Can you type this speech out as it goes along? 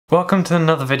Welcome to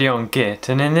another video on Git,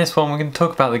 and in this one we're going to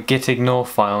talk about the gitignore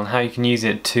file and how you can use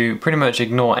it to pretty much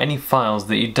ignore any files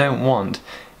that you don't want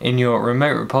in your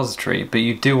remote repository but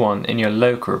you do want in your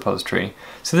local repository.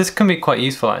 So this can be quite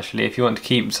useful actually if you want to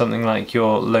keep something like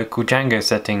your local Django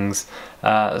settings.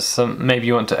 Maybe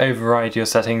you want to override your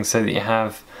settings so that you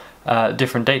have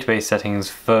different database settings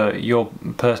for your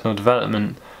personal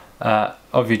development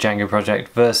of your Django project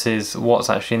versus what's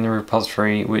actually in the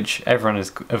repository, which everyone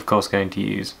is of course going to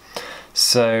use.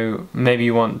 So maybe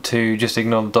you want to just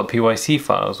ignore the .pyc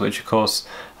files, which of course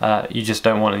you just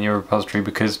don't want in your repository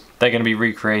because they're going to be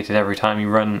recreated every time you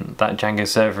run that Django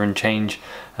server and change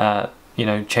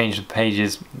change the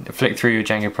pages, flick through your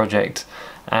Django project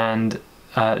and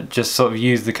just sort of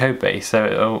use the code base,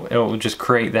 so it'll just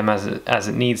create them as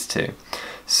it needs to.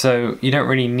 So you don't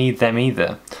really need them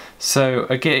either. So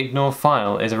a gitignore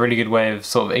file is a really good way of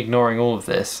sort of ignoring all of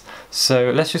this. So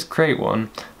let's just create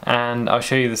one and I'll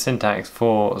show you the syntax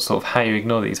for sort of how you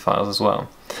ignore these files as well.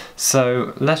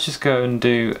 So let's just go and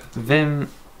do vim,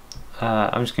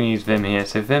 I'm just going to use vim here,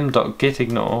 so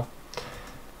vim.gitignore,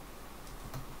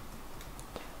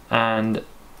 and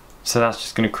so that's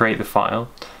just going to create the file.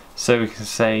 So we can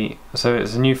say, so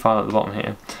it's a new file at the bottom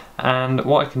here, and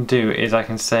what I can do is I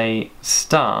can say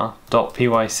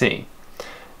star.pyc.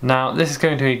 Now this is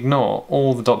going to ignore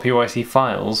all the .pyc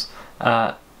files,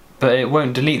 but it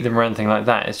won't delete them or anything like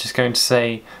that. It's just going to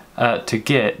say to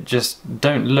Git, just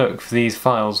don't look for these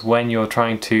files when you're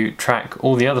trying to track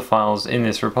all the other files in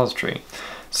this repository.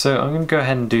 So I'm going to go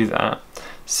ahead and do that,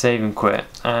 save and quit,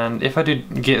 and if I do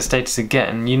git status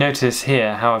again, you notice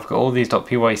here how I've got all these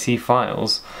 .pyc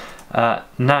files.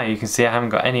 Now you can see I haven't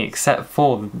got any except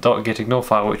for the .gitignore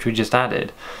file which we just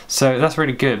added. So that's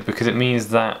really good because it means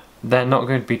that they're not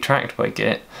going to be tracked by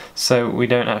Git, so we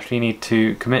don't actually need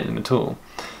to commit them at all.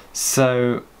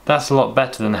 So that's a lot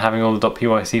better than having all the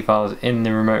 .pyc files in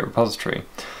the remote repository.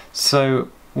 So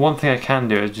one thing I can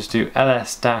do is just do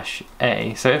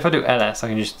ls-a. So if I do ls, I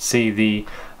can just see the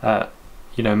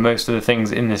most of the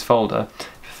things in this folder.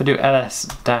 If I do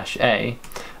ls-a,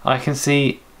 I can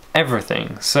see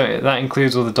everything. So that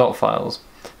includes all the dot files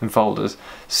and folders.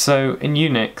 So in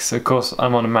Unix, of course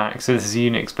I'm on a Mac, so this is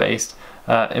Unix based.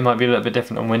 It might be a little bit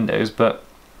different on Windows, but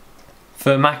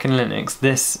for Mac and Linux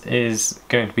this is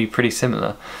going to be pretty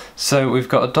similar. So we've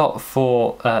got a dot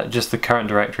for just the current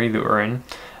directory that we're in.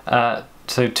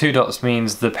 So 2 dots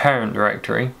means the parent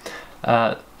directory,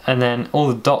 and then all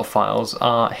the dot files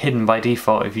are hidden by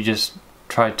default if you just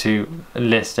try to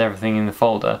list everything in the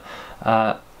folder,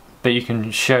 but you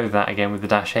can show that again with the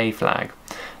 -a flag.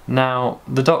 Now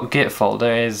the .git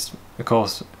folder is, of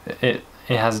course, it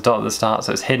has a dot at the start,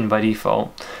 so it's hidden by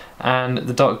default, and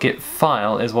the .git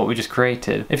file is what we just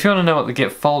created. If you want to know what the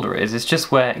Git folder is, it's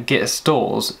just where Git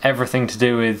stores everything to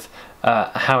do with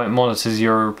how it monitors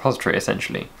your repository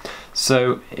essentially.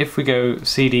 So if we go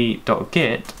cd.git,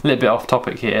 a little bit off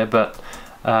topic here, but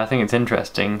I think it's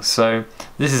interesting. So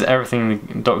this is everything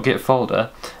in the .git folder,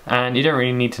 and you don't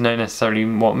really need to know necessarily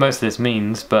what most of this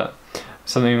means, but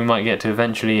something we might get to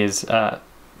eventually is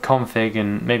config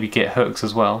and maybe git hooks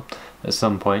as well at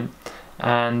some point.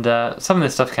 And some of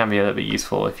this stuff can be a little bit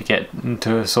useful if you get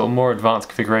into a sort of more advanced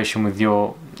configuration with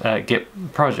your Git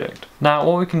project. Now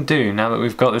what we can do, now that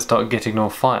we've got this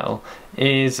 .gitignore file,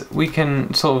 is we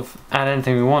can sort of add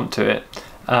anything we want to it,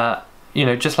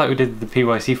 just like we did with the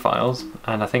pyc files,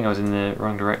 and I think I was in the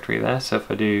wrong directory there, so if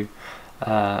I do,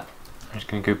 I'm just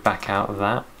going to go back out of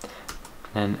that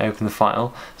and open the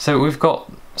file. So we've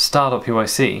got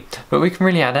star.pyc, but we can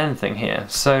really add anything here.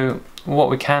 So what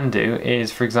we can do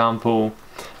is, for example,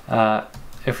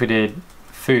 if we did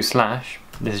foo/,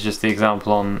 this is just the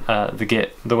example on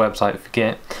the website for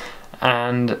Git,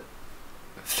 and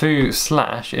foo/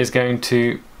 is going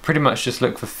to pretty much just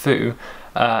look for foo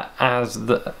as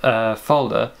the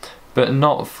folder, but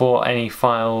not for any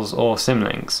files or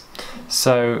symlinks.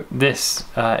 So this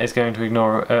is going to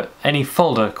ignore any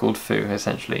folder called foo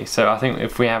essentially. So I think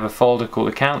if we have a folder called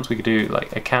accounts, we could do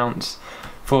like accounts/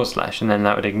 and then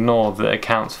that would ignore the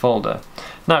accounts folder.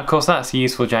 Now of course that's a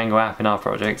useful Django app in our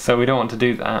project, so we don't want to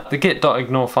do that. The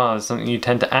git.ignore file is something you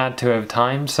tend to add to over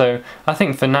time, so I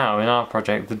think for now in our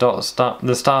project the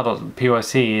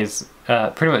star.pyc is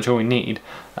pretty much all we need.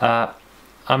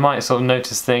 I might sort of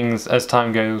notice things as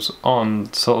time goes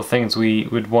on, sort of things we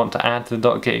would want to add to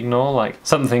the .gitignore, like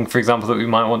something for example that we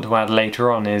might want to add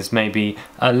later on is maybe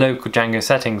a local Django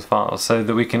settings file, so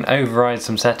that we can override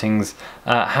some settings,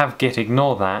 have Git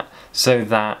ignore that, so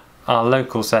that our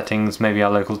local settings, maybe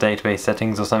our local database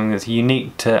settings or something that's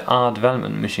unique to our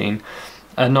development machine,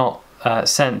 are not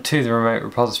sent to the remote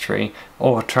repository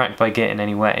or tracked by Git in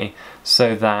any way,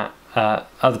 so that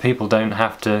other people don't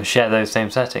have to share those same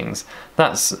settings.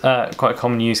 That's quite a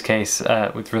common use case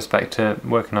with respect to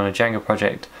working on a Django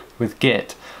project with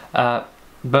Git.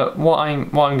 But what I'm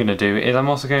going to do is I'm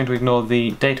also going to ignore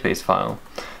the database file.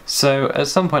 So at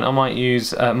some point I might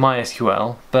use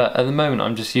MySQL, but at the moment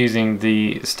I'm just using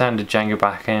the standard Django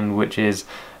backend, which is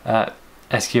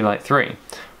SQLite 3,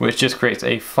 which just creates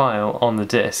a file on the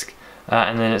disk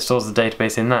and then it stores the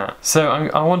database in that. So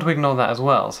I want to ignore that as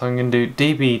well, so I'm going to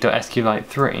do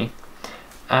db.sqlite3,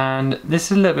 and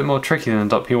this is a little bit more tricky than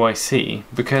 .pyc,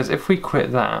 because if we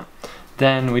quit that,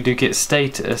 then we do git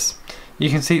status. You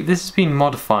can see this has been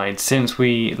modified since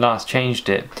we last changed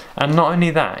it, and not only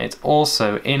that, it's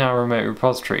also in our remote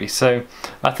repository. So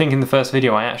I think in the first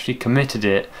video I actually committed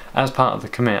it as part of the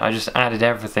commit. I just added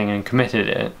everything and committed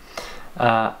it,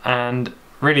 and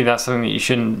really that's something that you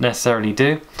shouldn't necessarily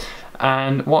do.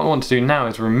 And what I want to do now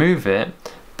is remove it,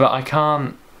 but I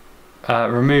can't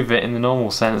remove it in the normal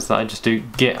sense that I just do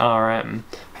git rm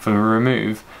for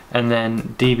remove and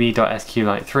then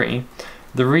db.sqlite3.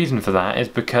 The reason for that is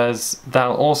because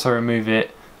that'll also remove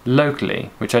it locally,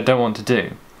 which I don't want to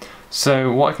do.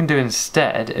 So what I can do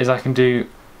instead is I can do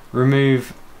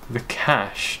remove the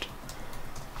cached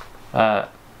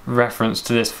reference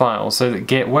to this file, so that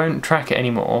Git won't track it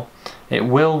anymore. It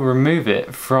will remove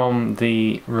it from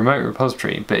the remote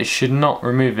repository, but it should not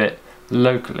remove it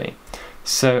locally.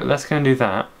 So let's go and do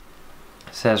that.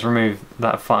 It says remove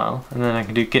that file, and then I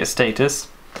can do git status,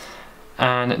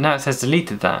 and now it says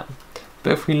deleted that.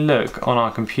 But if we look on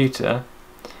our computer,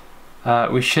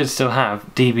 we should still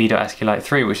have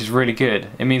db.sqlite3, which is really good.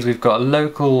 It means we've got a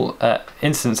local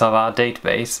instance of our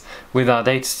database with our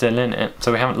data still in it,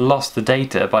 so we haven't lost the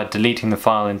data by deleting the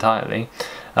file entirely.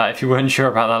 If you weren't sure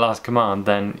about that last command,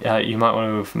 then you might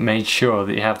want to have made sure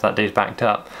that you have that data backed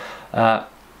up. But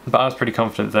I was pretty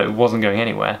confident that it wasn't going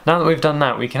anywhere. Now that we've done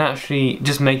that, we can actually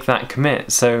just make that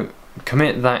commit. So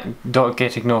commit that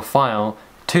 .gitignore file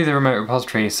to the remote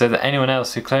repository so that anyone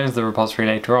else who clones the repository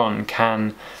later on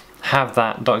can have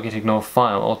that .gitignore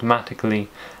file automatically,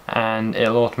 and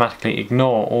it'll automatically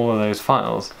ignore all of those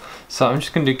files. So I'm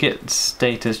just going to do git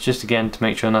status just again to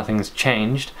make sure nothing's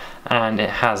changed, and it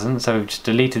hasn't, so we've just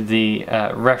deleted the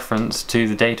reference to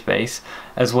the database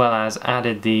as well as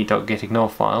added the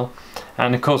 .gitignore file,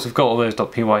 and of course we've got all those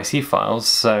 .pyc files,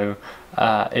 so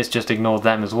it's just ignored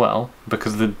them as well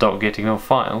because of the .gitignore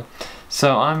file.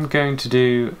 So I'm going to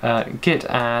do git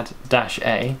add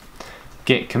 -a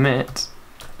git commit,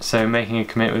 so making a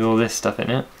commit with all this stuff in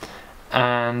it,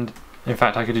 and in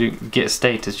fact I could do git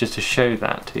status just to show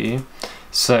that to you.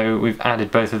 So we've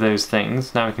added both of those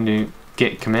things. Now we can do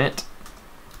git commit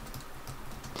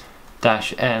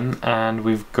 -m, and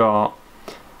we've got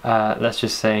let's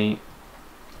just say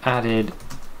added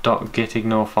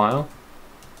 .gitignore file,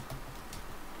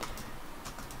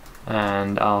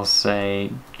 and I'll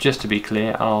say, just to be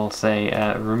clear, I'll say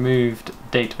removed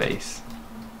database.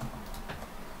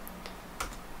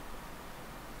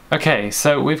 Okay,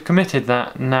 so we've committed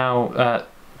that now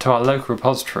to our local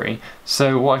repository,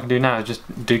 so what I can do now is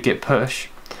just do git push,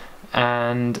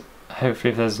 and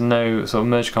hopefully if there's no sort of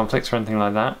merge conflicts or anything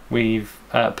like that, we've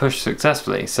pushed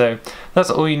successfully. So that's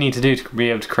all you need to do to be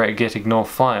able to create a gitignore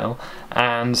file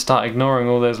and start ignoring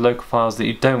all those local files that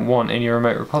you don't want in your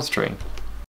remote repository.